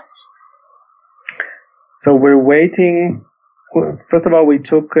blood test? So we're waiting. First of all, we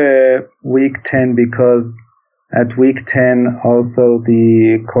took week 10 because at week 10 also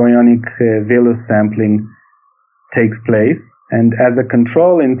the chorionic villus sampling takes place. And as a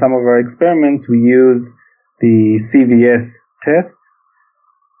control in some of our experiments, we used the CVS test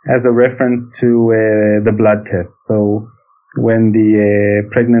as a reference to the blood test. So when the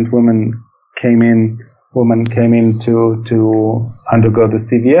pregnant woman came in to undergo the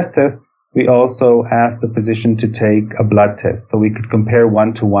CVS test, we also asked the physician to take a blood test so we could compare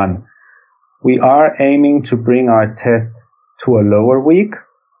 1-to-1. We are aiming to bring our test to a lower week.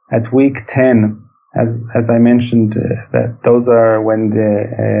 At week 10, as I mentioned, that those are when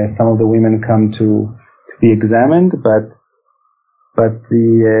some of the women come to be examined, but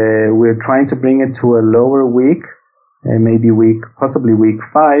we're trying to bring it to a lower week, possibly week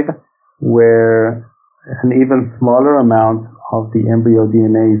 5, where an even smaller amount of the embryo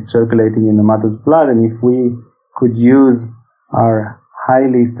DNA is circulating in the mother's blood. And if we could use our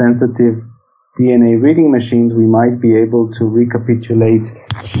highly sensitive DNA reading machines, we might be able to recapitulate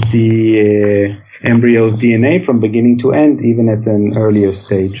the embryo's DNA from beginning to end, even at an earlier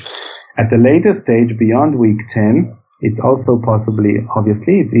stage. At the later stage, beyond week 10, it's also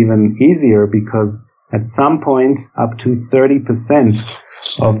obviously, it's even easier because at some point, up to 30%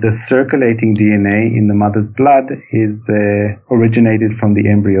 of the circulating DNA in the mother's blood is originated from the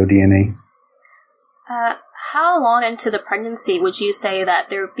embryo DNA. How long into the pregnancy would you say that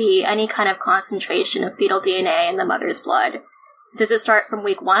there would be any kind of concentration of fetal DNA in the mother's blood? Does it start from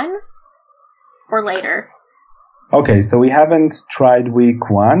week 1 or later? Okay, so we haven't tried week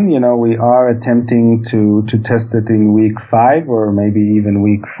 1. We are attempting to test it in week 5 or maybe even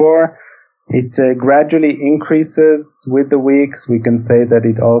week 4. It gradually increases with the weeks. We can say that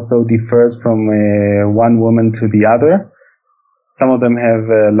it also differs from one woman to the other. Some of them have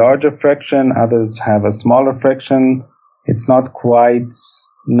a larger fraction, others have a smaller fraction. It's not quite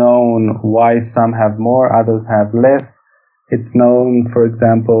known why some have more, others have less. It's known, for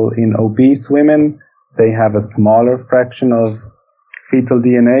example, in obese women, they have a smaller fraction of fetal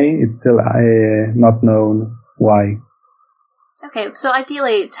DNA. It's still not known why. Okay, so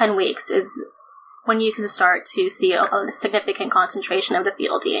ideally 10 weeks is when you can start to see a significant concentration of the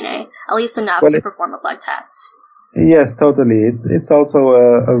fetal DNA, at least enough to perform a blood test. Yes, totally. It's also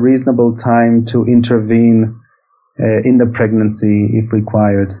a reasonable time to intervene in the pregnancy if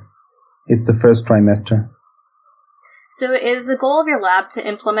required. It's the first trimester. So is the goal of your lab to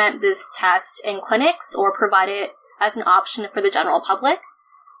implement this test in clinics or provide it as an option for the general public?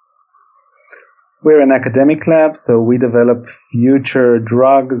 We're an academic lab, so we develop future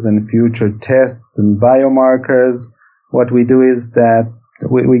drugs and future tests and biomarkers. What we do is that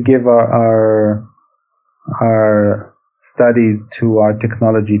we give our studies to our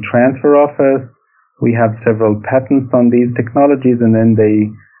technology transfer office. We have several patents on these technologies, and then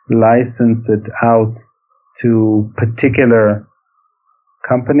they license it out to particular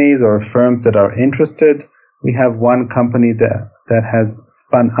companies or firms that are interested. We have one company that has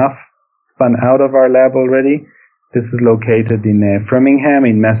spun out of our lab already. This is located in Framingham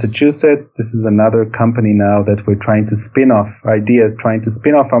in Massachusetts. This is another company now that we're trying to spin off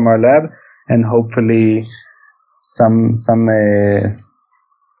from our lab, and hopefully someone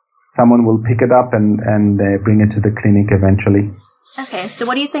will pick it up and bring it to the clinic eventually. Okay, so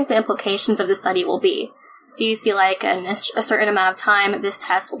what do you think the implications of the study will be? Do you feel like in a certain amount of time this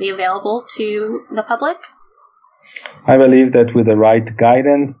test will be available to the public? I believe that with the right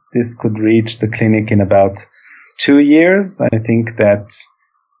guidance, this could reach the clinic in about 2 years. I think that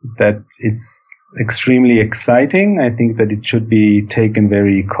it's extremely exciting. I think that it should be taken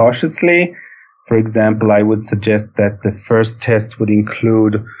very cautiously. For example, I would suggest that the first test would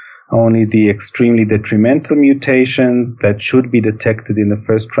include only the extremely detrimental mutations that should be detected in the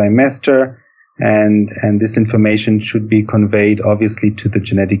first trimester. And this information should be conveyed obviously to the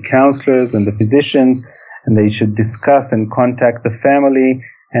genetic counselors and the physicians, and they should discuss and contact the family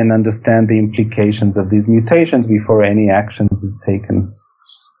and understand the implications of these mutations before any actions is taken.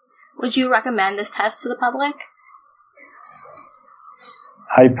 Would you recommend this test to the public?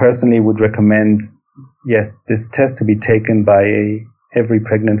 I personally would recommend, yes, this test to be taken by every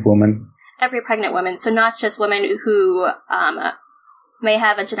pregnant woman. Every pregnant woman, so not just women who may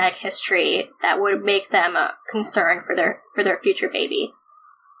have a genetic history that would make them concerned for their future baby.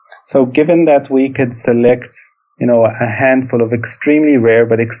 So given that we could select, a handful of extremely rare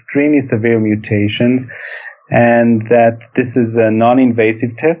but extremely severe mutations, and that this is a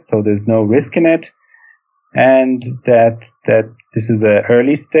non-invasive test, so there's no risk in it, and that this is an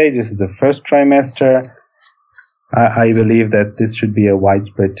early stage, this is the first trimester. I believe that this should be a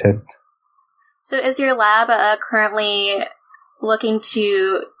widespread test. So is your lab currently looking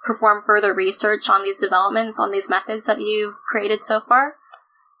to perform further research on these developments, on these methods that you've created so far?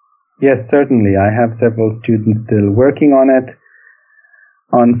 Yes, certainly. I have several students still working on it,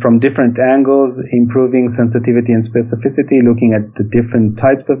 from different angles, improving sensitivity and specificity, looking at the different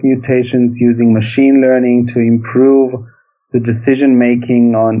types of mutations, using machine learning to improve the decision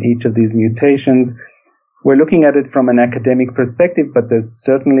making on each of these mutations. We're looking at it from an academic perspective, but there's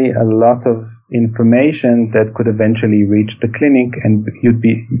certainly a lot of information that could eventually reach the clinic and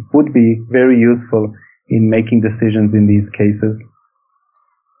would be very useful in making decisions in these cases.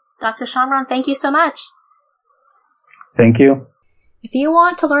 Dr. Shamron, thank you so much. Thank you. If you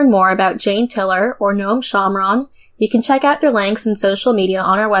want to learn more about Jane Tiller or Noam Shamron, you can check out their links and social media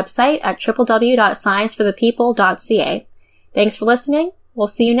on our website at www.scienceforthepeople.ca. Thanks for listening. We'll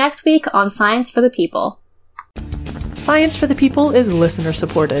see you next week on Science for the People. Science for the People is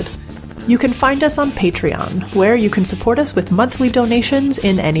listener-supported. You can find us on Patreon, where you can support us with monthly donations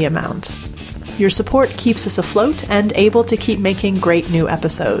in any amount. Your support keeps us afloat and able to keep making great new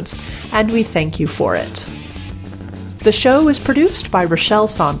episodes, and we thank you for it. The show is produced by Rochelle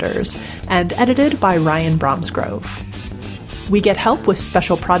Saunders and edited by Ryan Bromsgrove. We get help with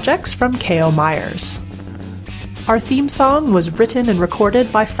special projects from K.O. Myers. Our theme song was written and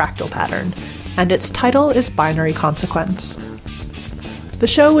recorded by Fractal Pattern, and its title is Binary Consequence. The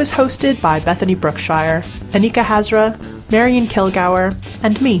show is hosted by Bethany Brookshire, Anika Hazra, Marion Kilgour,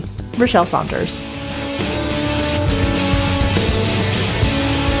 and me, Rochelle Saunders.